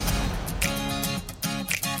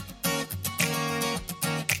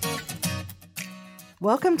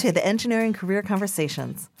Welcome to the Engineering Career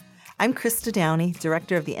Conversations. I'm Krista Downey,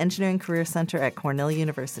 Director of the Engineering Career Center at Cornell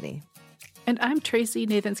University. And I'm Tracy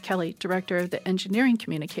Nathans-Kelly, Director of the Engineering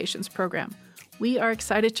Communications Program. We are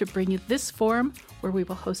excited to bring you this forum where we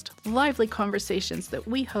will host lively conversations that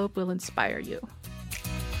we hope will inspire you.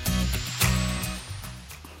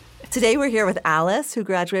 Today we're here with Alice, who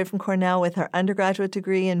graduated from Cornell with her undergraduate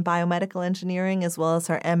degree in biomedical engineering as well as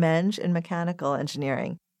her MEng in mechanical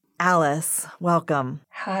engineering. Alice, welcome.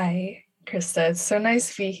 Hi, Krista. It's so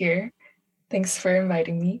nice to be here. Thanks for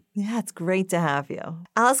inviting me. Yeah, it's great to have you.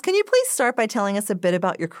 Alice, can you please start by telling us a bit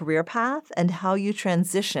about your career path and how you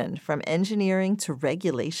transitioned from engineering to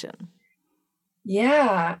regulation?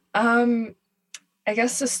 Yeah, I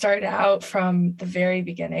guess to start out from the very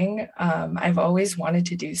beginning, I've always wanted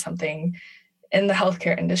to do something in the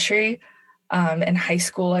healthcare industry. In high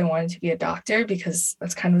school, I wanted to be a doctor because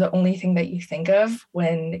that's kind of the only thing that you think of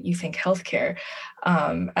when you think healthcare,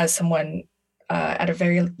 as someone at a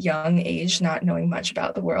very young age, not knowing much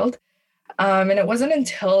about the world. And it wasn't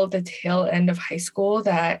until the tail end of high school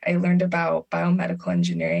that I learned about biomedical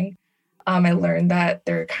engineering. I learned that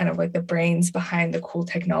they're kind of like the brains behind the cool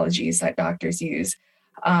technologies that doctors use.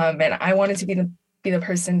 And I wanted to be the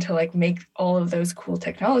person to like make all of those cool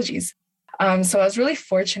technologies. So I was really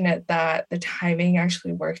fortunate that the timing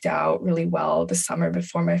actually worked out really well the summer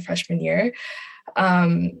before my freshman year.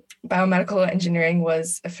 Biomedical engineering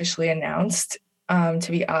was officially announced to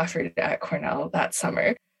be offered at Cornell that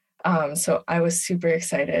summer. So I was super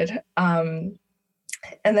excited. And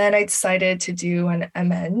then I decided to do an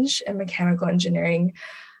MEng in mechanical engineering,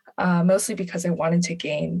 mostly because I wanted to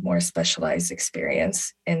gain more specialized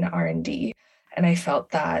experience in R&D. And I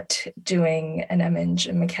felt that doing an MEng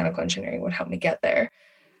in mechanical engineering would help me get there.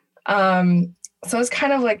 So it's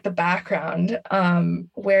kind of like the background.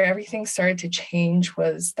 Where everything started to change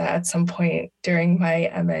was that at some point during my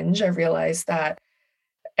MEng, I realized that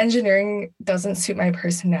engineering doesn't suit my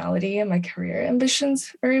personality and my career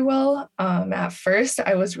ambitions very well. At first,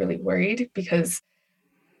 I was really worried because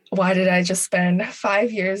why did I just spend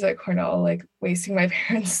 5 years at Cornell, like wasting my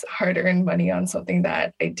parents' hard-earned money on something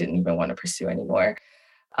that I didn't even want to pursue anymore?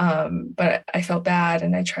 But I felt bad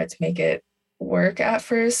and I tried to make it work at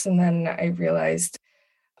first. And then I realized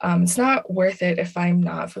it's not worth it if I'm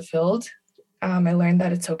not fulfilled. I learned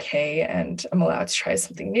that it's okay and I'm allowed to try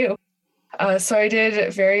something new. So I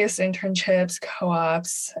did various internships,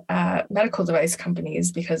 co-ops at medical device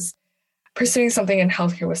companies because pursuing something in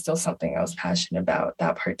healthcare was still something I was passionate about.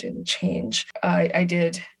 That part didn't change. I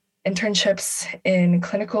did internships in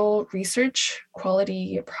clinical research,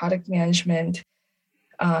 quality, product management,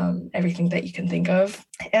 everything that you can think of.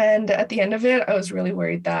 And at the end of it, I was really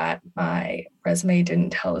worried that my resume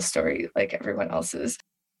didn't tell a story like everyone else's.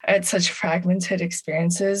 I had such fragmented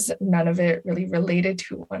experiences, none of it really related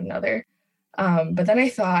to one another. But then I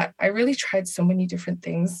thought, I really tried so many different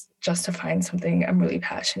things just to find something I'm really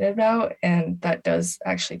passionate about, and that does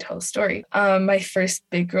actually tell a story. My first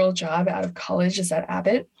big girl job out of college is at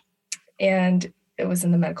Abbott, and it was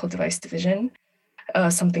in the medical device division,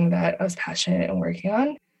 something that I was passionate and working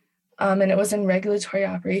on, and it was in regulatory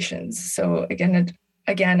operations. So again,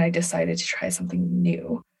 I decided to try something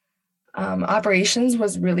new. Operations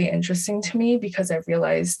was really interesting to me because I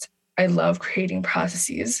realized I love creating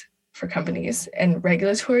processes for companies. And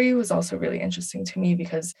regulatory was also really interesting to me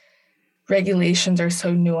because regulations are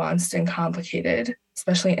so nuanced and complicated,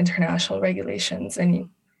 especially international regulations and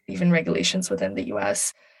even regulations within the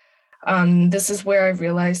US. This is where I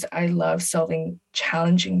realized I love solving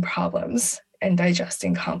challenging problems and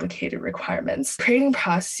digesting complicated requirements. Creating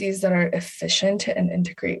processes that are efficient and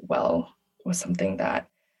integrate well was something that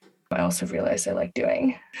I also realized I like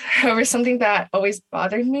doing. However, something that always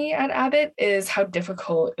bothered me at Abbott is how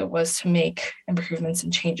difficult it was to make improvements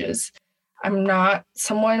and changes. I'm not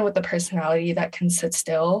someone with the personality that can sit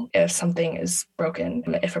still if something is broken,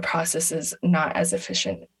 if a process is not as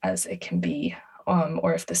efficient as it can be,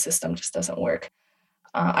 or if the system just doesn't work.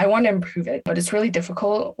 I want to improve it, but it's really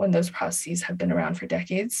difficult when those processes have been around for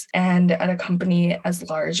decades. And at a company as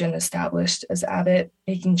large and established as Abbott,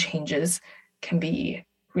 making changes can be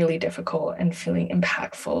really difficult, and feeling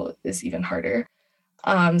impactful is even harder.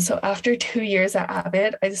 So after 2 years at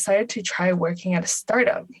Abbott, I decided to try working at a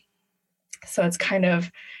startup. So it's kind of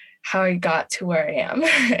how I got to where I am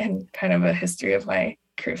and kind of a history of my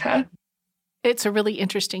career path. It's a really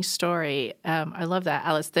interesting story. I love that,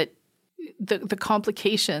 Alice, that the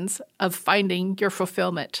complications of finding your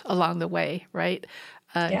fulfillment along the way, right?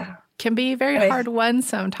 Can be very hard won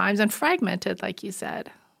sometimes and fragmented, like you said.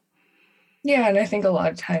 Yeah, and I think a lot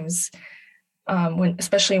of times,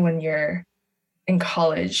 especially when you're in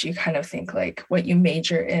college, you kind of think like what you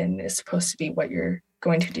major in is supposed to be what you're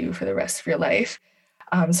going to do for the rest of your life.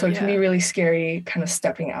 So it can be really scary kind of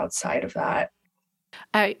stepping outside of that.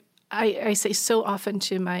 I say so often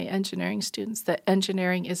to my engineering students that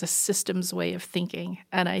engineering is a systems way of thinking.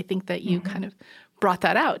 And I think that you kind of brought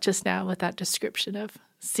that out just now with that description of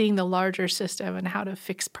seeing the larger system and how to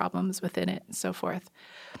fix problems within it and so forth.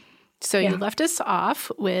 So you left us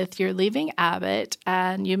off with you're leaving Abbott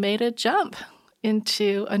and you made a jump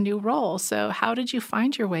into a new role. So how did you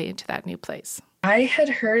find your way into that new place? I had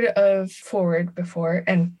heard of Forward before,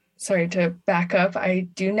 and sorry to back up, I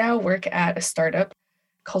do now work at a startup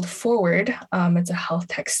called Forward. It's a health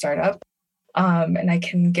tech startup, and I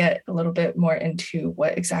can get a little bit more into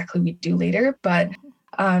what exactly we do later. But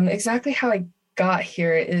exactly how I got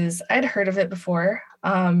here is I'd heard of it before.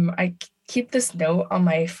 I keep this note on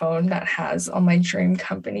my phone that has all my dream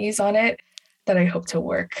companies on it that I hope to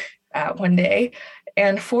work at one day.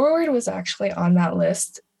 And Forward was actually on that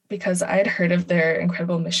list because I'd heard of their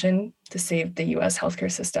incredible mission to save the US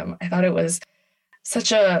healthcare system. I thought it was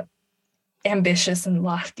such a ambitious and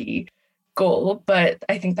lofty goal, but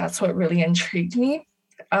I think that's what really intrigued me.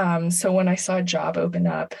 So when I saw a job open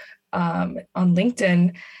up on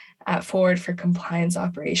LinkedIn at Forward for compliance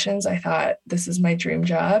operations, I thought this is my dream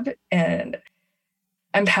job. And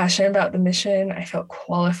I'm passionate about the mission. I felt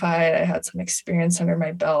qualified. I had some experience under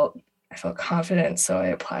my belt. I felt confident, so I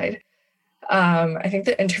applied. I think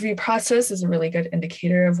the interview process is a really good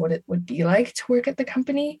indicator of what it would be like to work at the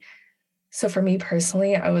company. So for me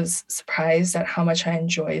personally, I was surprised at how much I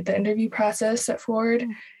enjoyed the interview process at Forward.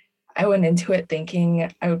 I went into it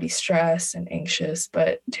thinking I would be stressed and anxious,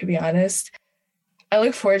 but to be honest, I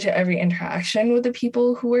look forward to every interaction with the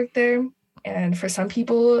people who work there. And for some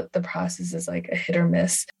people, the process is like a hit or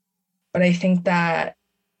miss. But I think that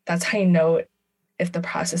that's how you know if the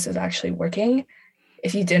process is actually working.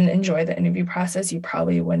 If you didn't enjoy the interview process, you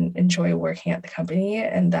probably wouldn't enjoy working at the company.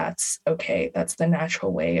 And that's okay. That's the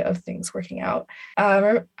natural way of things working out.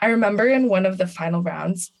 I remember in one of the final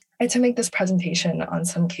rounds, I had to make this presentation on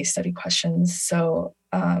some case study questions. So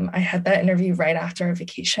I had that interview right after a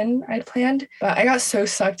vacation I'd planned, but I got so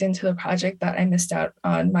sucked into the project that I missed out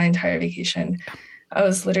on my entire vacation. I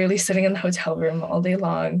was literally sitting in the hotel room all day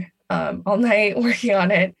long, all night working on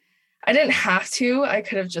it. I didn't have to. I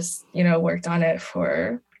could have just, worked on it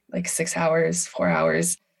for like 6 hours, 4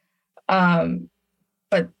 hours.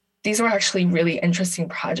 But these were actually really interesting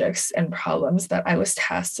projects and problems that I was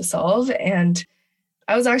tasked to solve. And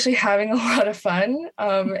I was actually having a lot of fun.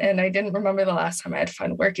 And I didn't remember the last time I had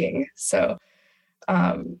fun working. So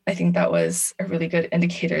I think that was a really good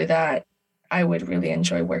indicator that I would really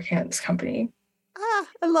enjoy working at this company.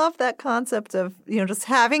 I love that concept of, just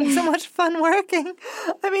having so much fun working.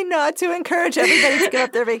 I mean, not to encourage everybody to give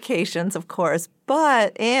up their vacations, of course,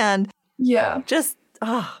 just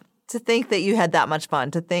to think that you had that much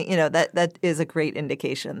fun, to think, that is a great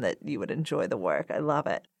indication that you would enjoy the work. I love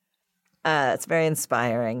it. It's very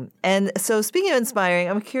inspiring. And so speaking of inspiring,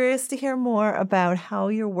 I'm curious to hear more about how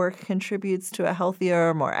your work contributes to a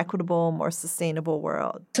healthier, more equitable, more sustainable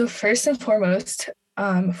world. So first and foremost,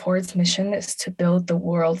 Forward's mission is to build the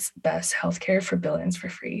world's best healthcare for billions for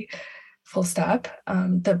free. Full stop.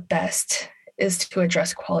 The best is to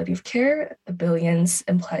address quality of care. The billions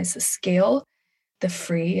implies the scale. The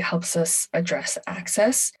free helps us address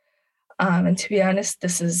access. And to be honest,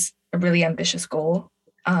 this is a really ambitious goal.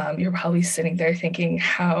 You're probably sitting there thinking,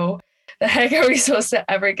 how the heck are we supposed to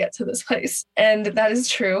ever get to this place? And that is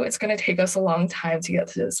true. It's going to take us a long time to get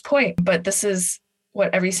to this point. But this is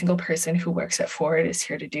what every single person who works at Forward is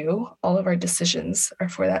here to do. All of our decisions are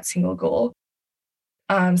for that single goal.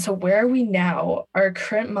 So where are we now? Our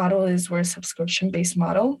current model is we're a subscription-based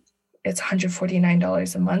model. It's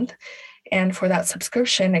 $149 a month. And for that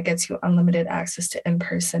subscription, it gets you unlimited access to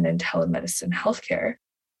in-person and telemedicine healthcare.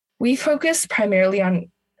 We focus primarily on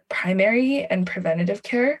primary and preventative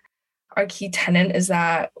care. Our key tenet is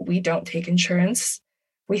that we don't take insurance.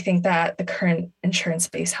 We think that the current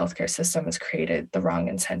insurance-based healthcare system has created the wrong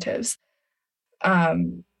incentives.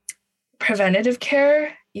 Preventative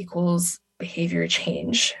care equals behavior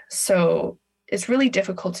change. So it's really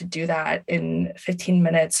difficult to do that in 15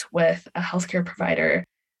 minutes with a healthcare provider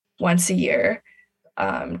once a year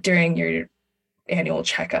during your annual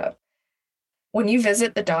checkup. When you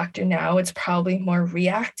visit the doctor now, it's probably more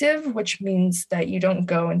reactive, which means that you don't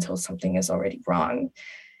go until something is already wrong.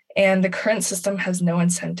 And the current system has no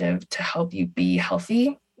incentive to help you be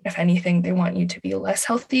healthy. If anything, they want you to be less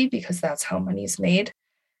healthy because that's how money is made.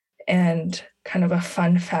 And kind of a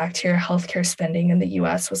fun fact here, healthcare spending in the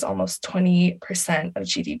US was almost 20% of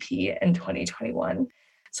GDP in 2021.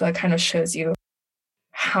 So that kind of shows you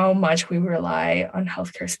how much we rely on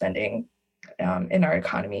healthcare spending in our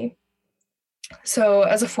economy. So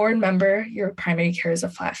as a Forward member, your primary care is a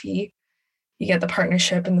flat fee. You get the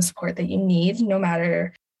partnership and the support that you need,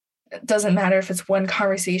 it doesn't matter if it's one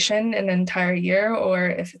conversation in an entire year or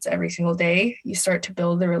if it's every single day. You start to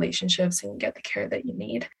build the relationships and you get the care that you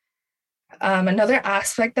need. Another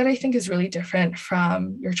aspect that I think is really different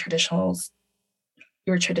from your traditional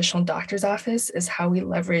doctor's office is how we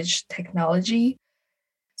leverage technology.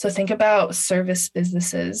 So think about service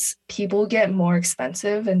businesses. People get more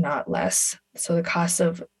expensive and not less. So the cost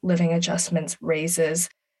of living adjustments raises,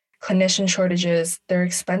 clinician shortages, they're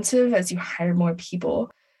expensive as you hire more people.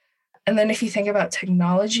 And then if you think about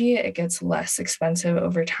technology, it gets less expensive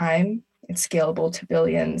over time. It's scalable to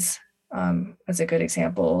billions. As a good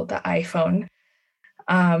example, the iPhone.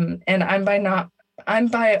 And I'm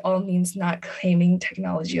by all means not claiming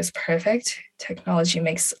technology is perfect. Technology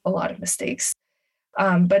makes a lot of mistakes.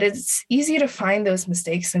 But it's easy to find those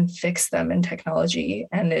mistakes and fix them in technology.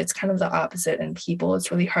 And it's kind of the opposite in people. It's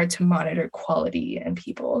really hard to monitor quality in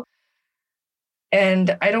people.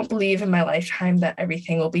 And I don't believe in my lifetime that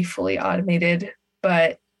everything will be fully automated,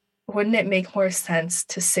 but wouldn't it make more sense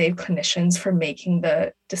to save clinicians from making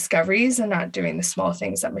the discoveries and not doing the small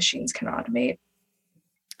things that machines can automate?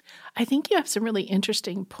 I think you have some really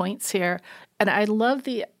interesting points here. And I love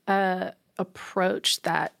the approach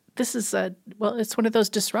that this is it's one of those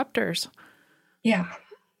disruptors. Yeah.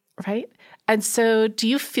 Right? And so do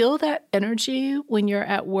you feel that energy when you're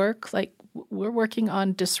at work? Like, we're working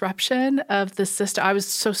on disruption of the system. I was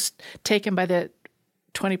so taken by the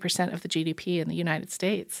 20% of the GDP in the United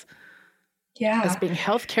States as being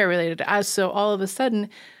healthcare related. So all of a sudden,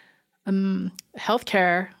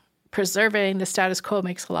 healthcare preserving the status quo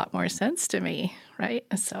makes a lot more sense to me, right?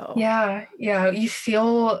 So yeah, you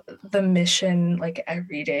feel the mission like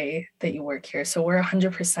every day that you work here. So we're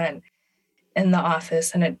 100% in the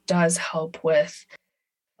office, and it does help with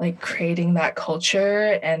like creating that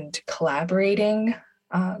culture and collaborating.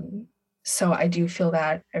 So I do feel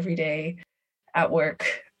that every day at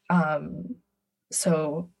work.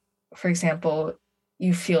 So for example,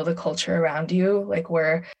 you feel the culture around you. Like,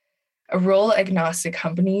 we're a role agnostic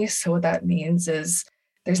company. So what that means is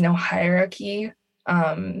there's no hierarchy.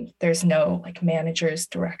 There's no like managers,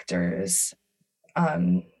 directors,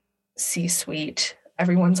 C-suite.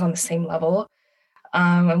 Everyone's on the same level.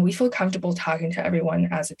 And we feel comfortable talking to everyone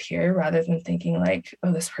as a peer rather than thinking like,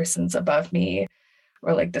 oh, this person's above me,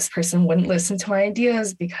 or like this person wouldn't listen to my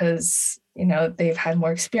ideas because, they've had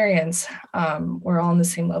more experience. We're all on the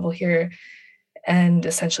same level here and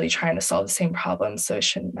essentially trying to solve the same problem. So it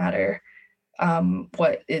shouldn't matter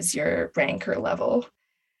what is your rank or level.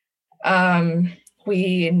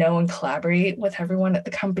 We know and collaborate with everyone at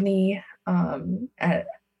the company.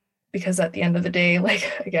 Because at the end of the day, like,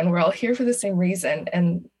 again, we're all here for the same reason.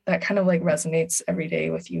 And that kind of like resonates every day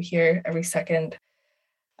with you here, every second.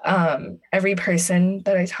 Every person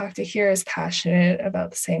that I talk to here is passionate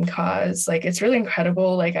about the same cause. Like, it's really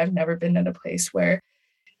incredible. Like, I've never been in a place where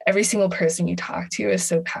every single person you talk to is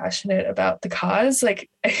so passionate about the cause. Like,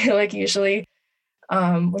 I feel like usually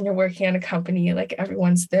when you're working at a company, like,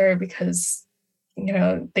 everyone's there because,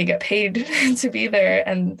 they get paid to be there.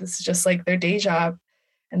 And this is just like their day job.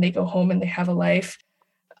 And they go home and they have a life.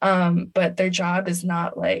 But their job is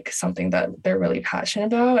not like something that they're really passionate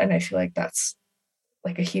about. And I feel like that's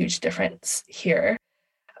like a huge difference here.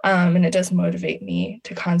 And it does motivate me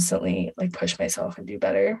to constantly like push myself and do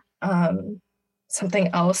better. Something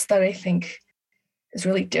else that I think is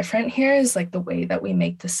really different here is like the way that we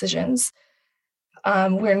make decisions.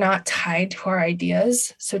 We're not tied to our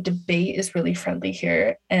ideas. So debate is really friendly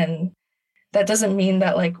here. And that doesn't mean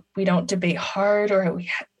that like we don't debate hard or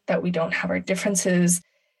that we don't have our differences.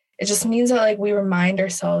 It just means that like we remind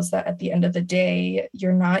ourselves that at the end of the day,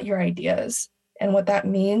 you're not your ideas. And what that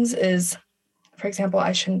means is, for example,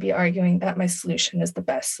 I shouldn't be arguing that my solution is the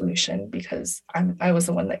best solution because I was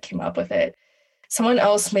the one that came up with it. Someone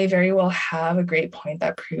else may very well have a great point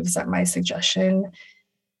that proves that my suggestion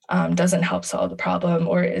doesn't help solve the problem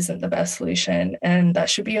or isn't the best solution. And that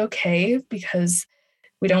should be okay because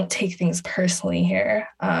we don't take things personally here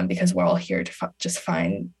because we're all here to just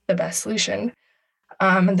find the best solution.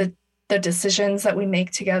 And the decisions that we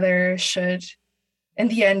make together should, in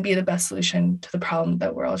the end, be the best solution to the problem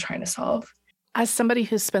that we're all trying to solve. As somebody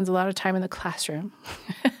who spends a lot of time in the classroom,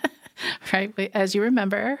 right, as you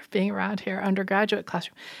remember, being around here, undergraduate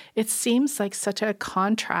classroom, it seems like such a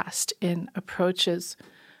contrast in approaches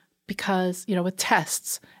because, with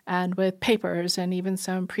tests and with papers and even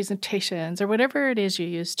some presentations or whatever it is you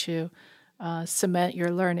use to cement your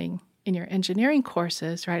learning in your engineering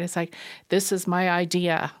courses, right? It's like, this is my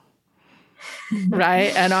idea,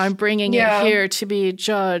 right? And I'm bringing it here to be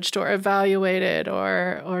judged or evaluated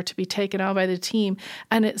or to be taken on by the team.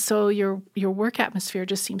 And so your work atmosphere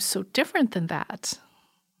just seems so different than that.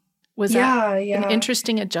 Was that an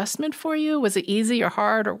interesting adjustment for you? Was it easy or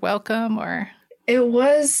hard or welcome or? It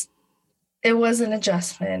was an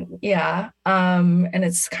adjustment. Yeah. And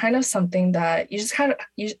it's kind of something that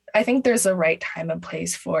I think there's a right time and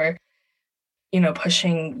place for,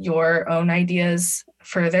 pushing your own ideas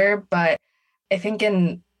further. But I think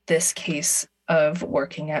in this case of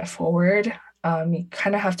working at Forward, you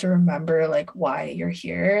kind of have to remember like why you're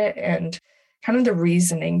here and kind of the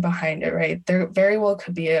reasoning behind it, right? There very well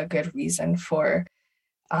could be a good reason for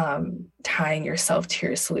tying yourself to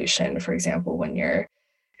your solution. For example, when you're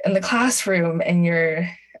in the classroom and you're,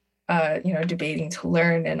 debating to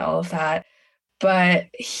learn and all of that. But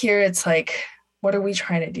here it's like, what are we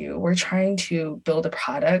trying to do? We're trying to build a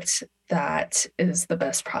product that is the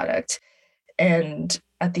best product. And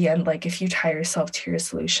at the end, like if you tie yourself to your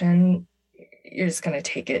solution, you're just going to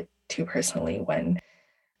take it too personally when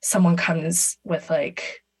someone comes with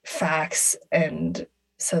like facts and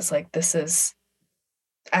says like, this is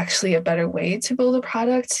actually a better way to build a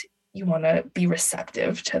product. You want to be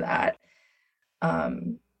receptive to that.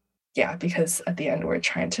 Because at the end, we're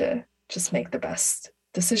trying to just make the best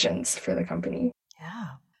decisions for the company. Yeah.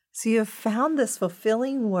 So you have found this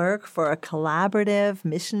fulfilling work for a collaborative,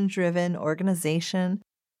 mission-driven organization.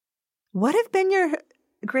 What have been your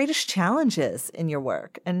greatest challenges in your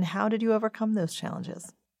work, and how did you overcome those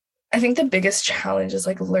challenges? I think the biggest challenge is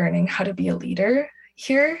like learning how to be a leader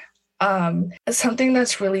here. Something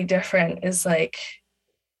that's really different is like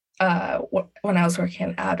when I was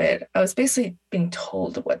working at Abbott, I was basically being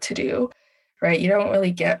told what to do, right? You don't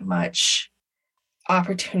really get much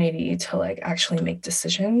opportunity to like actually make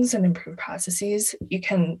decisions and improve processes. You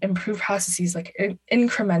can improve processes like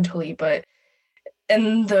incrementally, but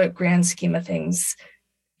in the grand scheme of things,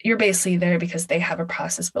 you're basically there because they have a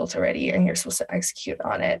process built already and you're supposed to execute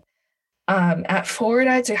on it. At Forward,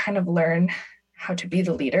 I had to kind of learn how to be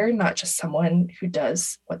the leader, not just someone who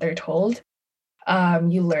does what they're told.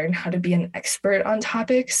 You learn how to be an expert on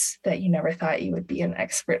topics that you never thought you would be an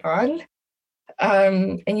expert on.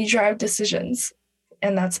 And you drive decisions.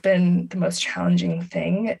 And that's been the most challenging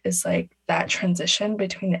thing, is like that transition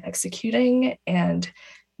between executing and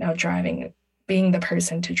now being the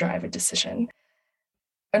person to drive a decision.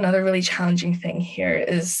 Another really challenging thing here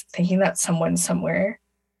is thinking that someone somewhere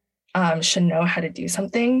should know how to do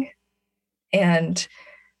something. And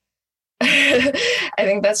I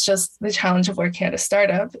think that's just the challenge of working at a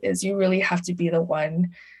startup, is you really have to be the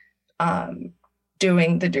one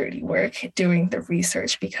doing the dirty work, doing the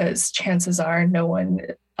research, because chances are no one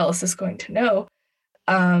else is going to know.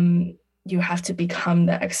 You have to become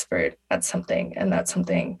the expert at something. And that's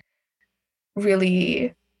something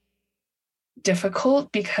really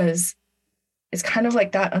difficult because it's kind of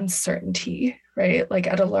like that uncertainty, right? Like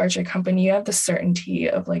at a larger company, you have the certainty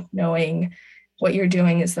of like knowing what you're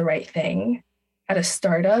doing is the right thing. At a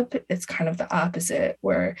startup, it's kind of the opposite,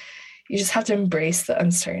 where you just have to embrace the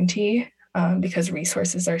uncertainty because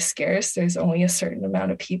resources are scarce. There's only a certain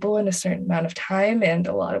amount of people and a certain amount of time and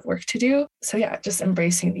a lot of work to do. So yeah, just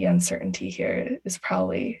embracing the uncertainty here is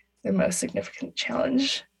probably the most significant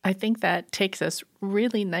challenge. I think that takes us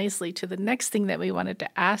really nicely to the next thing that we wanted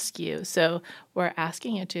to ask you. So we're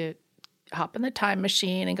asking you to hop in the time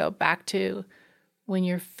machine and go back to when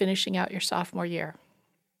you're finishing out your sophomore year,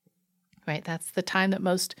 right? That's the time that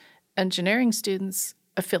most engineering students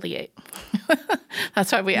affiliate.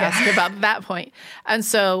 That's why we ask about that point. And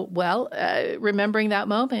so, remembering that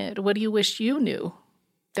moment, what do you wish you knew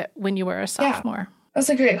that when you were a sophomore? Yeah, that's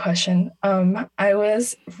a great question. I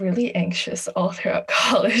was really anxious all throughout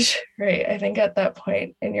college, right? I think at that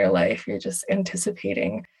point in your life, you're just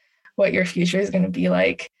anticipating what your future is going to be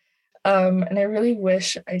like. And I really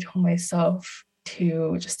wish I told myself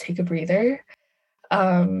to just take a breather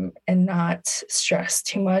and not stress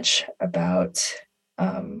too much about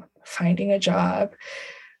finding a job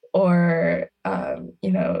or, I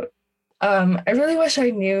really wish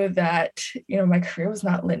I knew that, my career was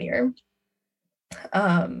not linear.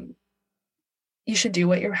 You should do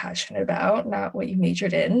what you're passionate about, not what you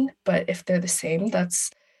majored in. But if they're the same, that's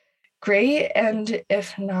great. And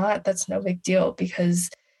if not, that's no big deal, because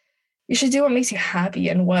you should do what makes you happy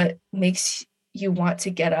and what makes you want to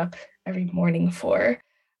get up every morning for.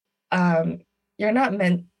 You're not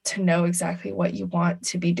meant to know exactly what you want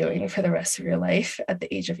to be doing for the rest of your life at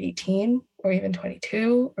the age of 18 or even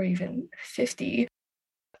 22 or even 50.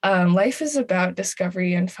 Life is about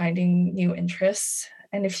discovery and finding new interests.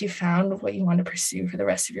 And if you found what you want to pursue for the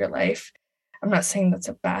rest of your life, I'm not saying that's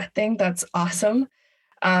a bad thing. That's awesome.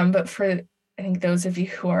 But for, I think, those of you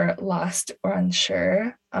who are lost or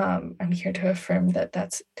unsure, I'm here to affirm that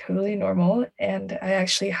that's totally normal. And I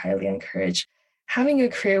actually highly encourage having a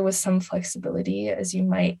career with some flexibility, as you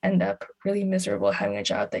might end up really miserable having a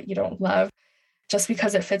job that you don't love just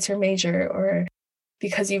because it fits your major or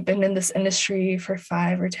because you've been in this industry for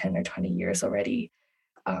 5 or 10 or 20 years already.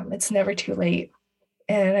 It's never too late.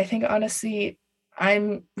 And I think, honestly,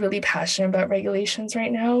 I'm really passionate about regulations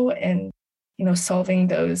right now and, solving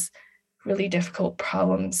those really difficult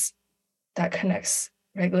problems that connects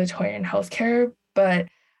regulatory and healthcare. But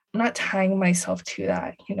I'm not tying myself to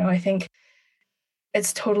that. I think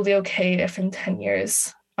it's totally okay if in 10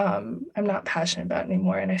 years I'm not passionate about it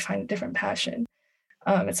anymore and I find a different passion.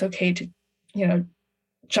 It's okay to,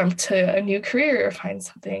 jump to a new career or find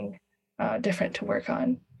something different to work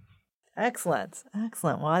on. Excellent.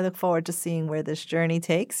 Well, I look forward to seeing where this journey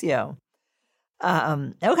takes you.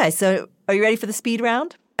 Okay, so are you ready for the speed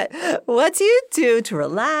round? What do you do to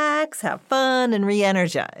relax, have fun, and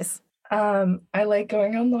re-energize? I like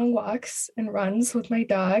going on long walks and runs with my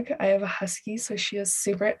dog. I have a husky, so she is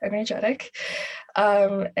super energetic.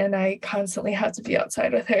 And I constantly have to be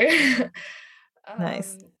outside with her.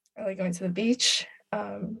 Nice. I like going to the beach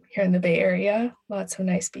here in the Bay Area. Lots of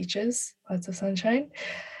nice beaches, lots of sunshine.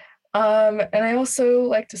 And I also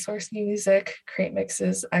like to source new music, create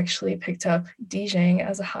mixes. I actually picked up DJing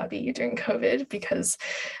as a hobby during COVID because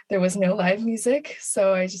there was no live music.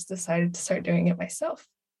 So I just decided to start doing it myself.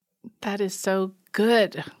 That is so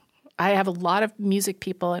good. I have a lot of music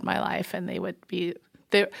people in my life, and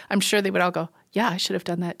I'm sure they would all go, yeah, I should have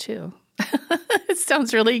done that too. It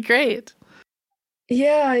sounds really great.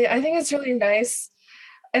 Yeah, I think it's really nice.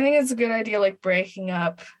 I think it's a good idea, like breaking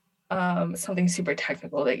up something super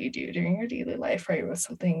technical that you do during your daily life, right, with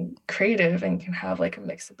something creative, and can have like a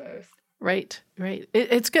mix of both. Right.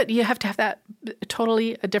 It's good. You have to have that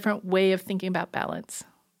totally a different way of thinking about balance.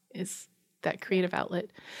 Is that creative outlet.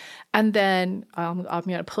 And then I'm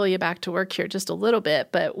going to pull you back to work here just a little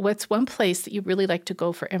bit, but what's one place that you really like to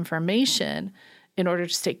go for information in order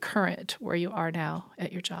to stay current where you are now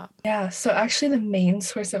at your job? Yeah, so actually the main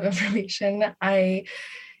source of information I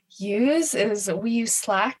use is we use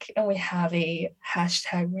Slack, and we have a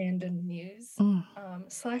 #randomnews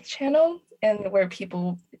Slack channel, and where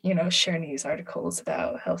people, share news articles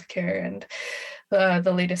about healthcare and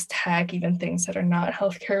the latest tech, even things that are not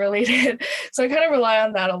healthcare related. So I kind of rely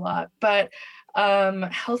on that a lot. But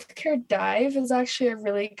Healthcare Dive is actually a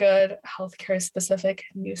really good healthcare specific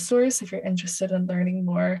news source if you're interested in learning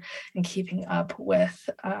more and keeping up with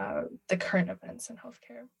the current events in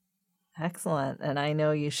healthcare. Excellent. And I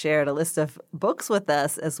know you shared a list of books with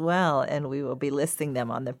us as well, and we will be listing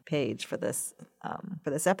them on the page for this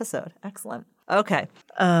episode. Excellent. Okay.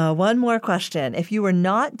 One more question. If you were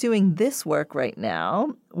not doing this work right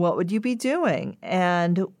now, what would you be doing?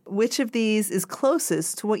 And which of these is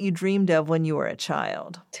closest to what you dreamed of when you were a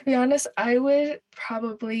child? To be honest, I would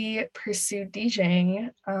probably pursue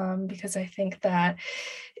DJing because I think that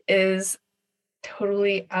is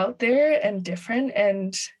totally out there and different.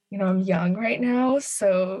 And I'm young right now,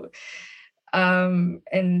 so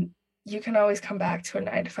and you can always come back to a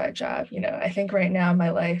 9-to-5 job. I think right now in my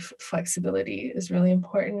life, flexibility is really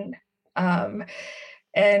important. And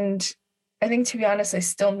I think, to be honest, I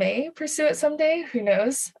still may pursue it someday. Who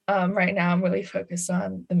knows? Right now, I'm really focused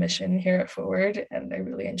on the mission here at Forward, and I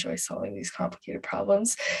really enjoy solving these complicated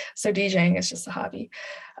problems. So DJing is just a hobby.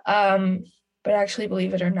 But actually,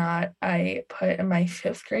 believe it or not, I put in my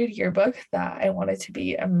 5th grade yearbook that I wanted to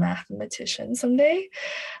be a mathematician someday.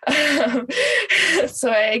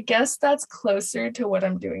 So I guess that's closer to what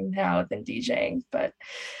I'm doing now than DJing. But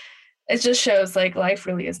it just shows like life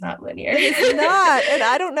really is not linear. It's not. And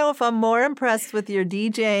I don't know if I'm more impressed with your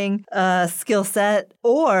DJing skill set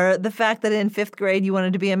or the fact that in 5th grade you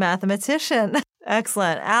wanted to be a mathematician.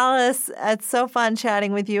 Excellent. Alice, it's so fun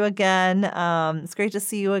chatting with you again. It's great to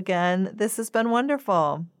see you again. This has been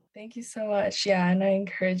wonderful. Thank you so much. Yeah, and I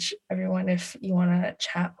encourage everyone, if you want to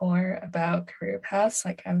chat more about career paths,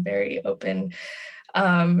 like I'm very open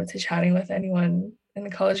to chatting with anyone in the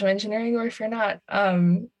College of Engineering, or if you're not,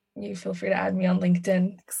 you feel free to add me on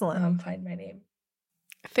LinkedIn. Excellent. Find my name.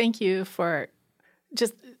 Thank you for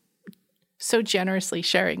just so generously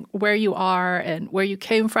sharing where you are and where you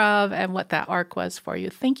came from and what that arc was for you.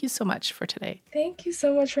 Thank you so much for today. Thank you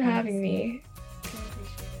so much for having me.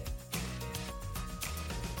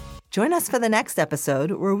 Join us for the next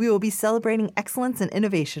episode, where we will be celebrating excellence and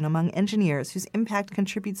innovation among engineers whose impact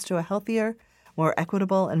contributes to a healthier, more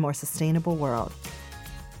equitable, and more sustainable world.